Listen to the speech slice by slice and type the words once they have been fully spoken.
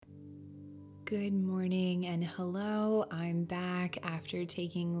Good morning and hello. I'm back after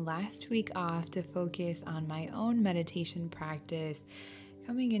taking last week off to focus on my own meditation practice,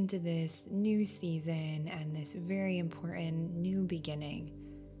 coming into this new season and this very important new beginning.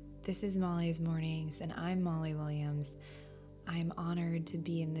 This is Molly's Mornings, and I'm Molly Williams. I'm honored to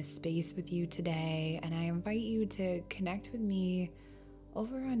be in this space with you today, and I invite you to connect with me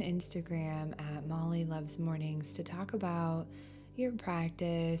over on Instagram at Molly Loves Mornings to talk about your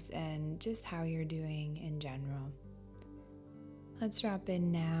practice and just how you're doing in general. Let's drop in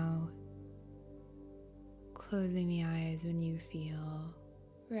now, closing the eyes when you feel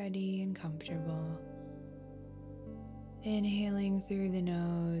ready and comfortable. Inhaling through the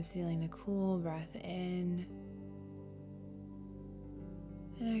nose, feeling the cool breath in,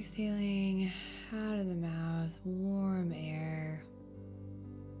 and exhaling out of the mouth, warm air.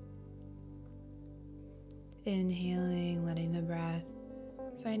 Inhaling, letting the breath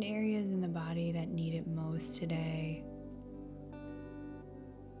find areas in the body that need it most today.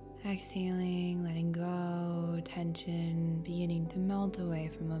 Exhaling, letting go, tension beginning to melt away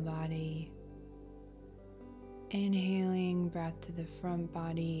from the body. Inhaling, breath to the front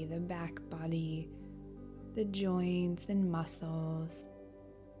body, the back body, the joints and muscles.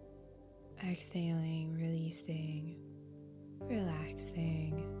 Exhaling, releasing,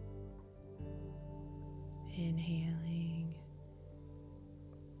 relaxing. Inhaling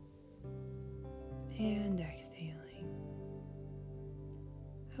and exhaling.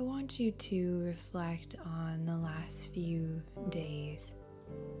 I want you to reflect on the last few days.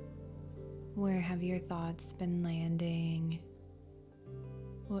 Where have your thoughts been landing?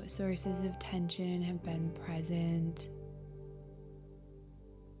 What sources of tension have been present?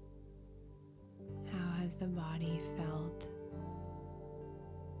 How has the body felt?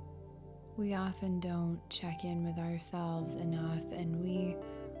 We often don't check in with ourselves enough, and we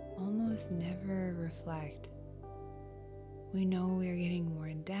almost never reflect. We know we're getting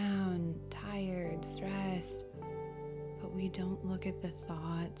worn down, tired, stressed, but we don't look at the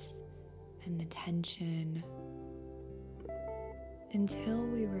thoughts and the tension. Until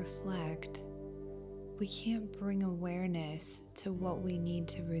we reflect, we can't bring awareness to what we need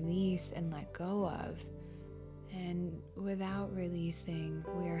to release and let go of. And without releasing,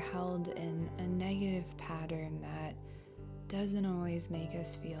 we are held in a negative pattern that doesn't always make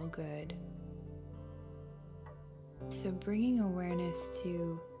us feel good. So bringing awareness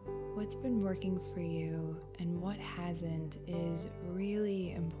to what's been working for you and what hasn't is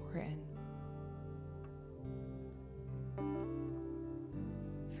really important.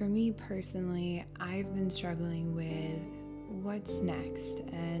 For me personally, I've been struggling with what's next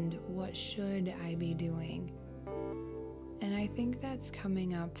and what should I be doing. And I think that's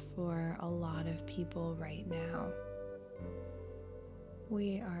coming up for a lot of people right now.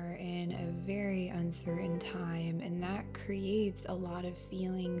 We are in a very uncertain time, and that creates a lot of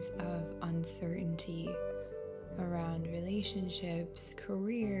feelings of uncertainty around relationships,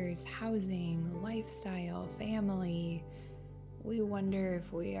 careers, housing, lifestyle, family. We wonder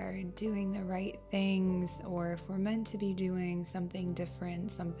if we are doing the right things or if we're meant to be doing something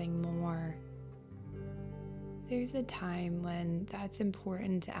different, something more. There's a time when that's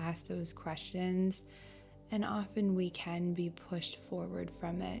important to ask those questions, and often we can be pushed forward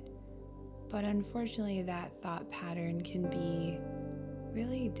from it. But unfortunately, that thought pattern can be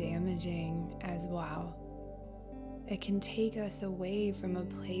really damaging as well. It can take us away from a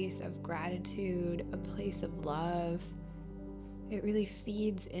place of gratitude, a place of love. It really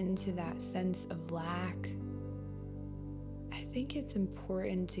feeds into that sense of lack. I think it's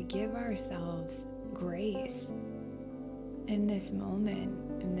important to give ourselves grace in this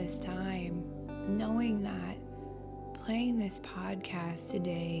moment, in this time, knowing that playing this podcast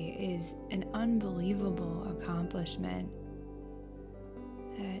today is an unbelievable accomplishment.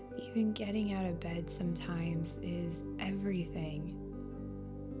 That even getting out of bed sometimes is everything.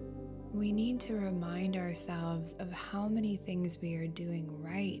 We need to remind ourselves of how many things we are doing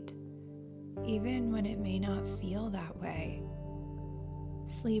right, even when it may not feel that way.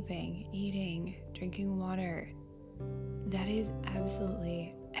 Sleeping, eating, drinking water, that is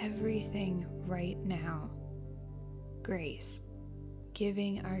absolutely everything right now. Grace.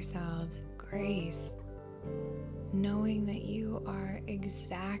 Giving ourselves grace. Knowing that you are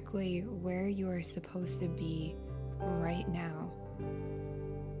exactly where you are supposed to be right now.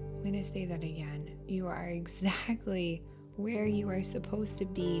 I'm going to say that again. You are exactly where you are supposed to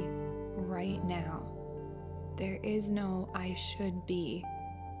be right now. There is no I should be.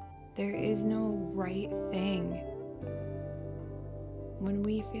 There is no right thing. When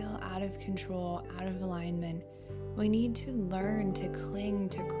we feel out of control, out of alignment, we need to learn to cling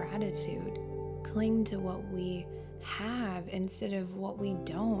to gratitude. cling to what we have instead of what we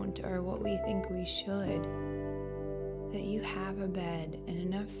don't or what we think we should. That you have a bed and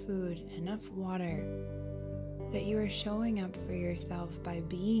enough food, enough water, that you are showing up for yourself by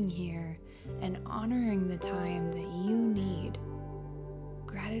being here and honoring the time that you need.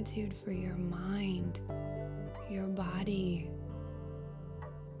 Gratitude for your mind, your body,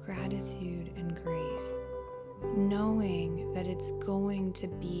 gratitude and grace. Knowing that it's going to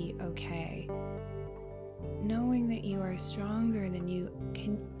be okay. Knowing that you are stronger than you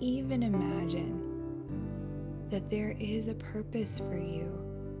can even imagine. That there is a purpose for you.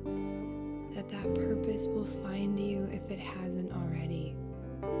 That purpose will find you if it hasn't already.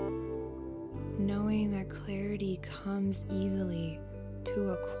 Knowing that clarity comes easily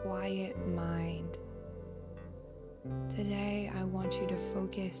to a quiet mind. Today, I want you to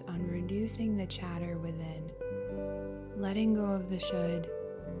focus on reducing the chatter within, letting go of the should,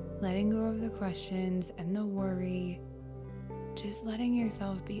 letting go of the questions and the worry, just letting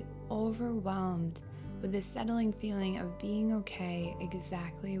yourself be overwhelmed with the settling feeling of being okay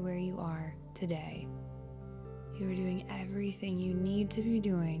exactly where you are today. You are doing everything you need to be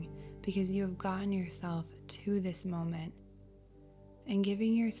doing because you have gotten yourself to this moment. And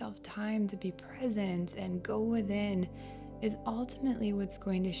giving yourself time to be present and go within is ultimately what's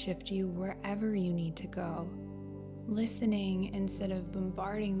going to shift you wherever you need to go. Listening instead of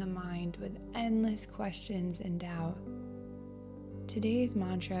bombarding the mind with endless questions and doubt. Today's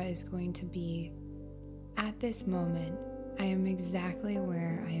mantra is going to be, at this moment, I am exactly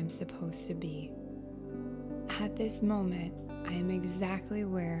where I am supposed to be. At this moment, I am exactly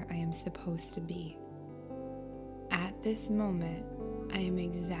where I am supposed to be. At this moment, I am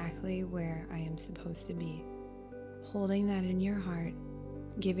exactly where I am supposed to be. Holding that in your heart,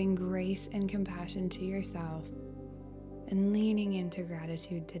 giving grace and compassion to yourself, and leaning into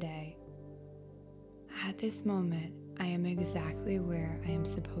gratitude today. At this moment, I am exactly where I am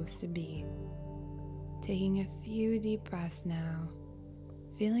supposed to be. Taking a few deep breaths now,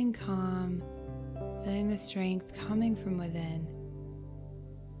 feeling calm, feeling the strength coming from within.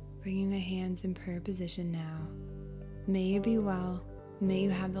 Bringing the hands in prayer position now. May you be well. May you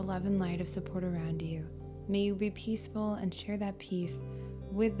have the love and light of support around you. May you be peaceful and share that peace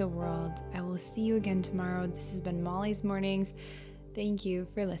with the world. I will see you again tomorrow. This has been Molly's Mornings. Thank you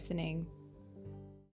for listening.